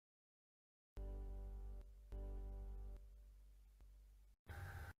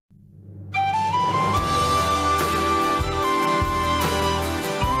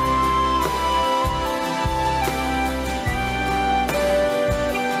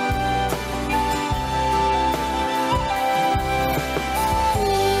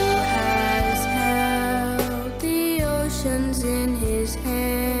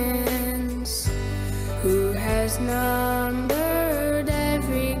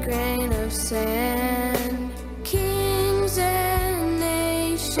and kings and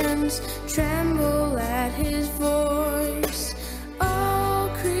nations tremble at his voice. All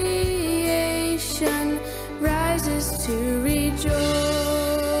creation rises to rejoice.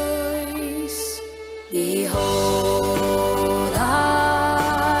 Behold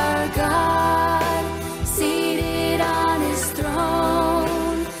our God, seated on his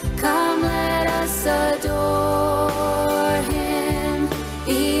throne. Come, let us adore him.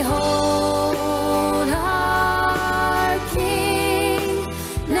 Behold our King,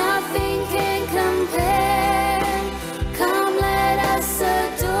 nothing can compare. Come, let us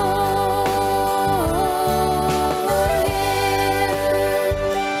adore him.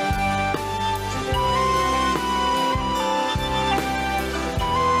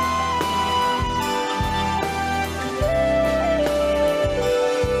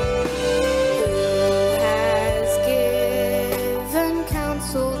 Who has given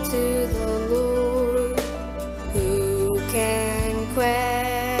counsel to the Lord? Who can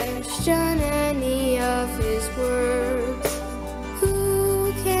question any of his words?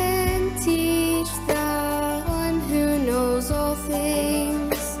 Who can teach the one who knows all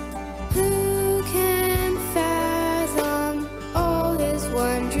things? Who can fathom all his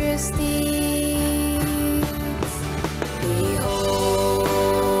wondrous deeds?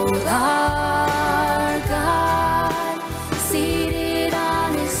 Behold our God, seated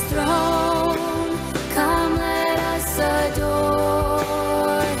on his throne. Come, let us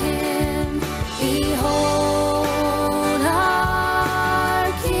adore him. Behold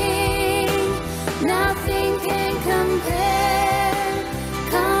our King, nothing can compare.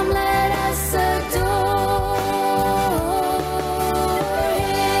 Come, let us adore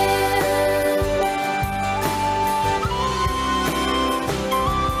him.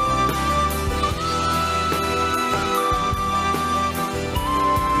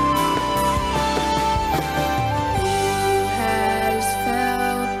 Who has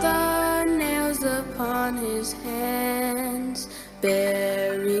felt the nails upon his hands,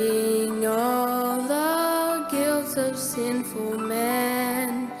 bearing all the guilt of sinful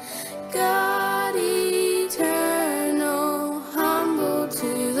man? God eternal, humble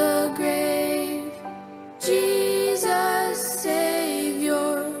to the grave. Jesus,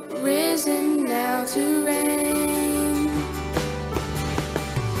 Savior, risen now to reign.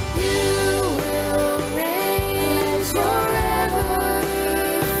 You will reign forever.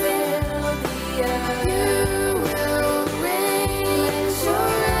 Fill the earth. You will reign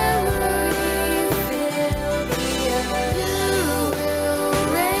forever. Fill the earth. You will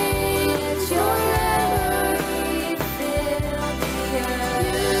reign forever. Fill the earth.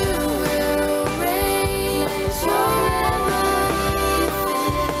 You will reign forever.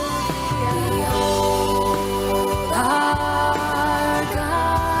 Behold our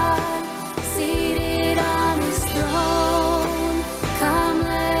God, seated on his throne. Come,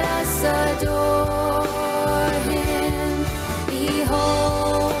 let us adore him.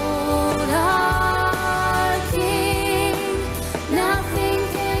 Behold our King, nothing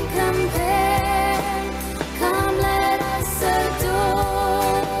can compare. Come, let us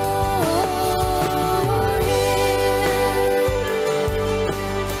adore him.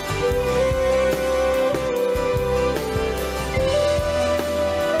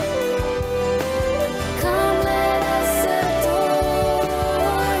 Come, let us adore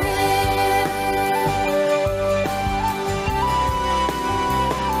him.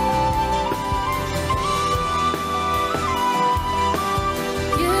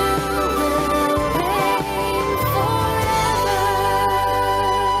 You will reign forever.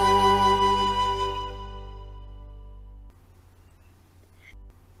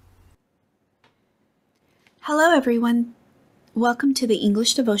 Hello, everyone. Welcome to the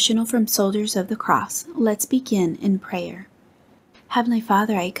English devotional from Soldiers of the Cross. Let's begin in prayer. Heavenly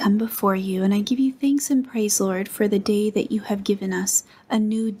Father, I come before you and I give you thanks and praise, Lord, for the day that you have given us, a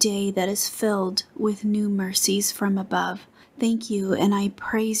new day that is filled with new mercies from above. Thank you, and I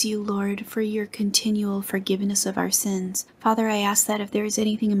praise you, Lord, for your continual forgiveness of our sins. Father, I ask that if there is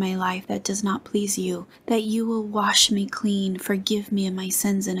anything in my life that does not please you, that you will wash me clean, forgive me of my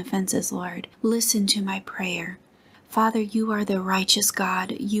sins and offenses, Lord. Listen to my prayer. Father, you are the righteous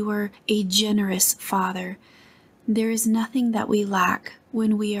God. You are a generous Father. There is nothing that we lack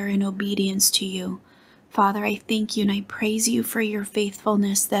when we are in obedience to you. Father, I thank you and I praise you for your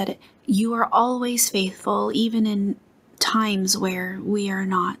faithfulness, that you are always faithful, even in times where we are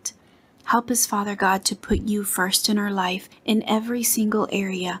not. Help us, Father God, to put you first in our life in every single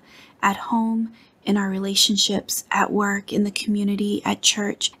area, at home, in our relationships, at work, in the community, at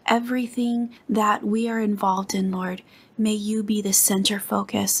church, everything that we are involved in, Lord. May you be the center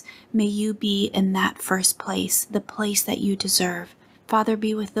focus. May you be in that first place, the place that you deserve. Father,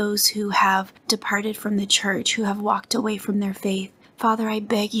 be with those who have departed from the church, who have walked away from their faith. Father, I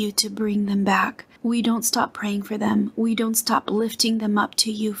beg you to bring them back. We don't stop praying for them. We don't stop lifting them up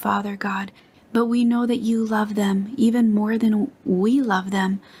to you, Father God. But we know that you love them even more than we love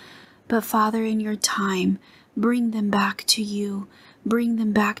them. But Father, in your time, bring them back to you. Bring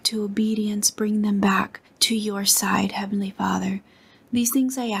them back to obedience. Bring them back to your side, Heavenly Father. These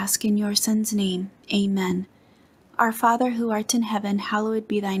things I ask in your Son's name. Amen. Our Father who art in heaven, hallowed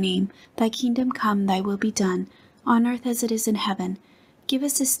be thy name. Thy kingdom come, thy will be done, on earth as it is in heaven. Give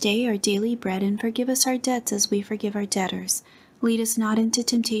us this day our daily bread, and forgive us our debts as we forgive our debtors. Lead us not into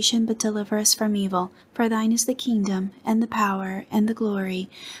temptation, but deliver us from evil. For thine is the kingdom, and the power, and the glory,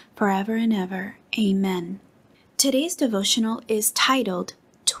 forever and ever. Amen. Today's devotional is titled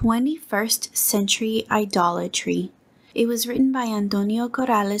 21st Century Idolatry. It was written by Antonio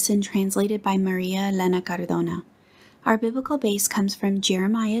Corrales and translated by Maria Elena Cardona. Our biblical base comes from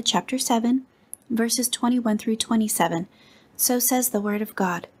Jeremiah chapter 7, verses 21 through 27. So says the word of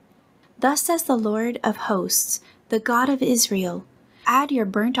God. Thus says the Lord of hosts, the God of Israel, add your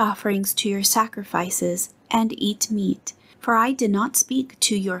burnt offerings to your sacrifices, and eat meat. For I did not speak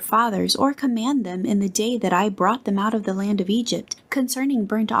to your fathers or command them in the day that I brought them out of the land of Egypt concerning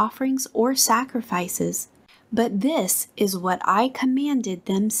burnt offerings or sacrifices. But this is what I commanded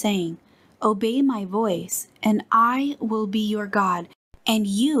them, saying, Obey my voice, and I will be your God, and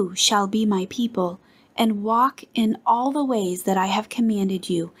you shall be my people, and walk in all the ways that I have commanded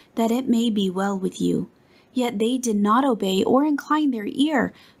you, that it may be well with you. Yet they did not obey or incline their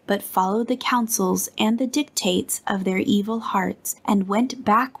ear, but followed the counsels and the dictates of their evil hearts, and went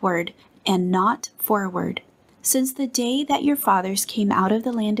backward and not forward. Since the day that your fathers came out of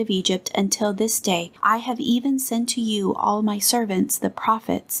the land of Egypt until this day, I have even sent to you all my servants, the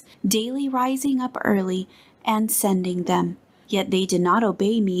prophets, daily rising up early and sending them. Yet they did not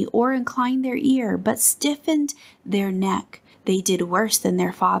obey me or incline their ear, but stiffened their neck. They did worse than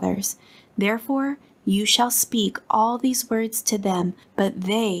their fathers. Therefore, you shall speak all these words to them, but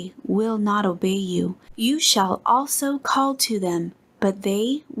they will not obey you. You shall also call to them, but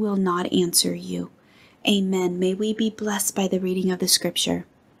they will not answer you. Amen. May we be blessed by the reading of the scripture.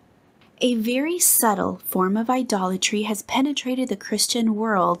 A very subtle form of idolatry has penetrated the Christian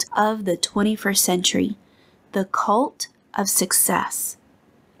world of the 21st century, the cult of success.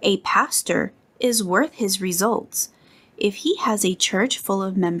 A pastor is worth his results. If he has a church full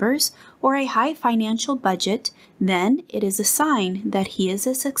of members or a high financial budget, then it is a sign that he is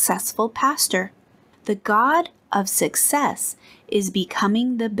a successful pastor. The God of success is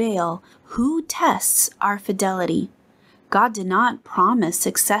becoming the Baal who tests our fidelity. God did not promise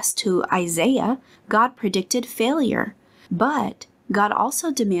success to Isaiah. God predicted failure. But God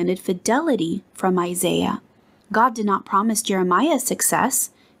also demanded fidelity from Isaiah. God did not promise Jeremiah success.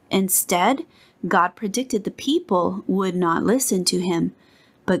 Instead, God predicted the people would not listen to him,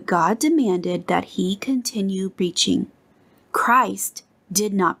 but God demanded that he continue preaching. Christ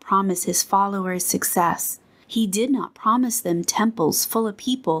did not promise his followers success. He did not promise them temples full of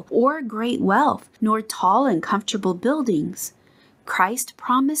people or great wealth, nor tall and comfortable buildings. Christ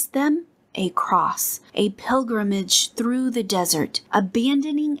promised them a cross, a pilgrimage through the desert,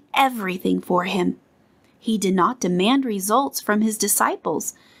 abandoning everything for him. He did not demand results from his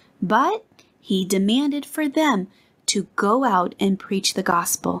disciples, but he demanded for them to go out and preach the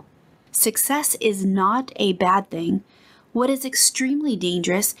gospel. Success is not a bad thing. What is extremely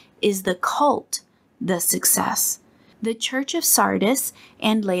dangerous is the cult, the success. The church of Sardis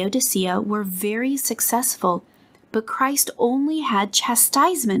and Laodicea were very successful, but Christ only had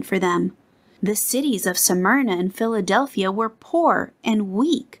chastisement for them. The cities of Smyrna and Philadelphia were poor and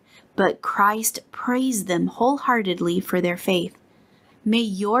weak, but Christ praised them wholeheartedly for their faith. May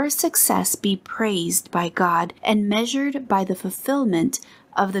your success be praised by God and measured by the fulfillment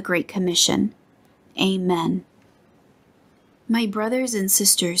of the Great Commission. Amen. My brothers and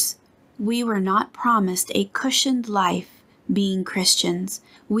sisters, we were not promised a cushioned life being Christians.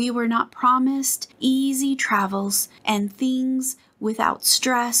 We were not promised easy travels and things without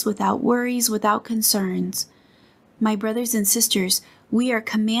stress, without worries, without concerns. My brothers and sisters, we are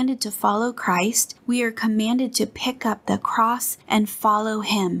commanded to follow Christ. We are commanded to pick up the cross and follow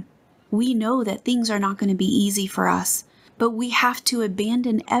him. We know that things are not going to be easy for us, but we have to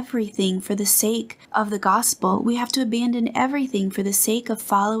abandon everything for the sake of the gospel. We have to abandon everything for the sake of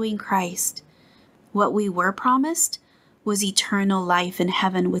following Christ. What we were promised was eternal life in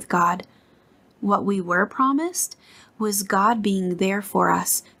heaven with God. What we were promised was God being there for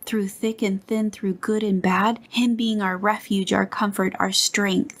us through thick and thin, through good and bad, Him being our refuge, our comfort, our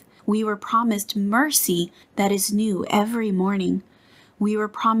strength. We were promised mercy that is new every morning. We were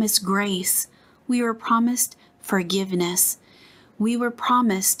promised grace. We were promised forgiveness. We were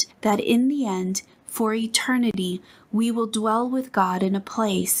promised that in the end, for eternity, we will dwell with God in a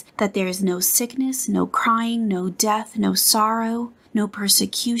place that there is no sickness, no crying, no death, no sorrow, no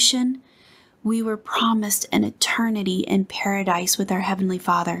persecution. We were promised an eternity in paradise with our Heavenly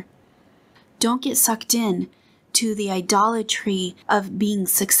Father. Don't get sucked in to the idolatry of being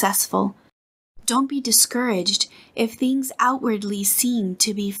successful. Don't be discouraged if things outwardly seem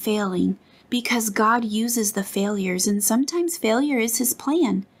to be failing, because God uses the failures, and sometimes failure is His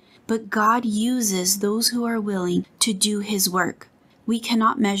plan. But God uses those who are willing to do His work. We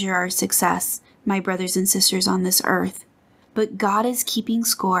cannot measure our success, my brothers and sisters on this earth. But God is keeping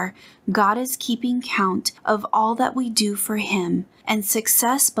score. God is keeping count of all that we do for Him, and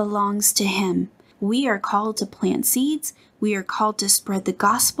success belongs to Him. We are called to plant seeds. We are called to spread the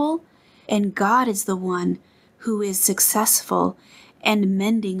gospel, and God is the one who is successful and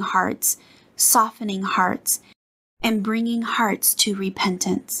mending hearts, softening hearts, and bringing hearts to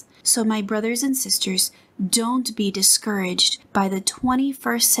repentance. So my brothers and sisters, don't be discouraged by the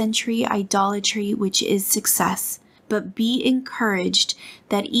 21st century idolatry, which is success, but be encouraged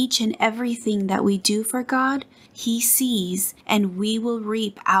that each and everything that we do for God, He sees, and we will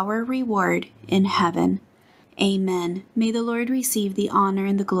reap our reward in heaven. Amen. May the Lord receive the honor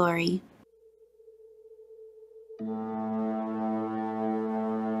and the glory.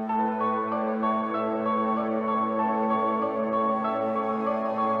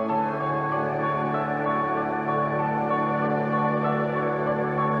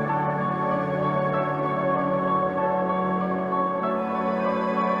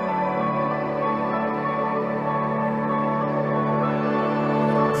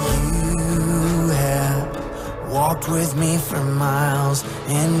 With me for miles,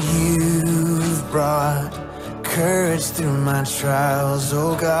 and you've brought courage through my trials.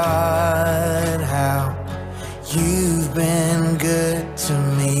 Oh God, how you've been good to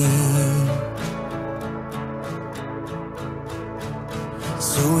me.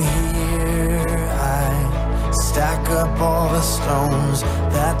 So here I stack up all the stones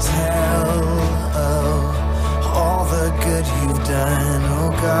that tell of all the good you've done.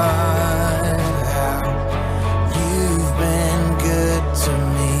 Oh God, how you've been good to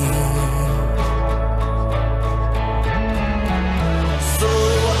me. So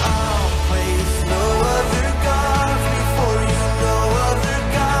I'll place no other gods before you, no other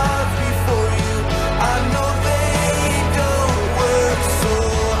gods before you. I know they don't work, so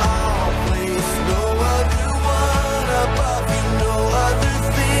I'll place no other one above you, no other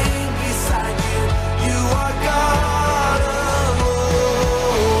thing beside you. You are God alone.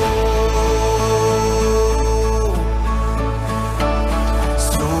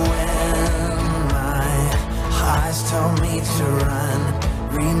 So when my eyes tell me to run,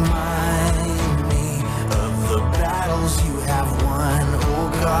 remind me of the battles you have won. Oh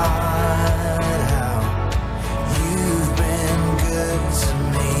God, how you've been good to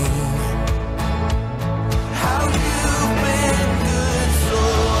me. How you've been good. So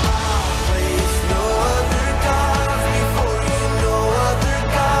I'll place no other gods before you, no other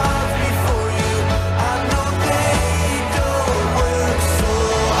gods before you. I know they don't work, so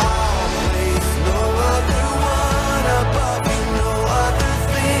I'll place no other one above you, no other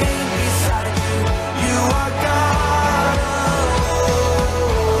thing beside you. You are God alone.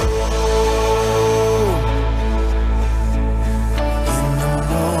 In the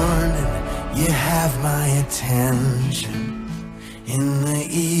morning, you have my attention. In the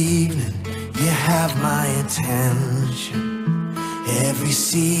evening, you have my attention. Every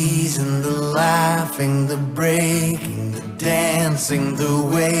season, the laughing, the breaking, the dancing, the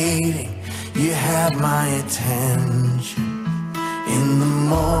waiting, you have my attention. In the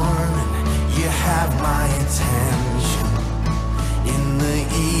morning, you have my attention. In the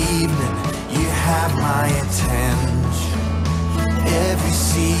evening, you have my attention. Every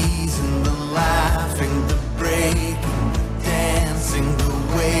season, the laughing, the breaking, the dancing, the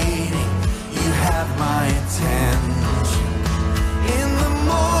waiting, you have my attention. In the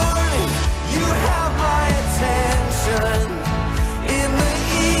morning, you have my attention. In the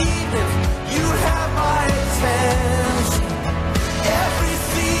evening, you have my attention. Every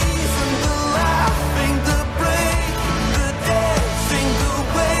season, the laughing, the breaking, the dancing, the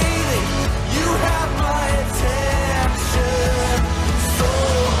waiting, you have my attention. So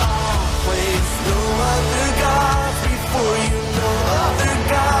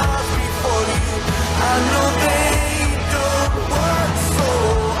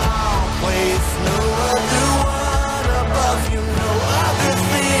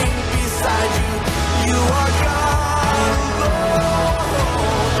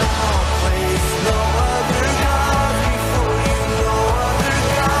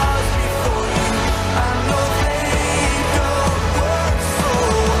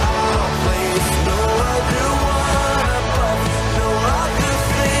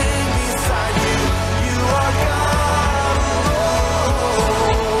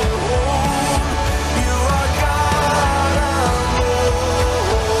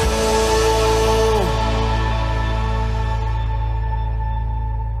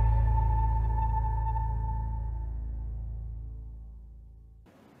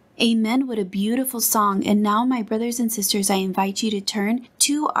Amen. What a beautiful song. And now, my brothers and sisters, I invite you to turn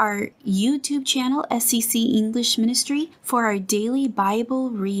to our YouTube channel, SCC English Ministry, for our daily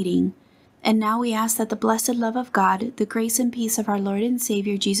Bible reading. And now we ask that the blessed love of God, the grace and peace of our Lord and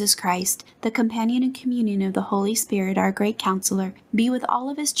Savior Jesus Christ, the companion and communion of the Holy Spirit, our great counselor, be with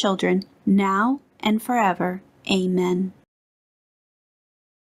all of his children, now and forever. Amen.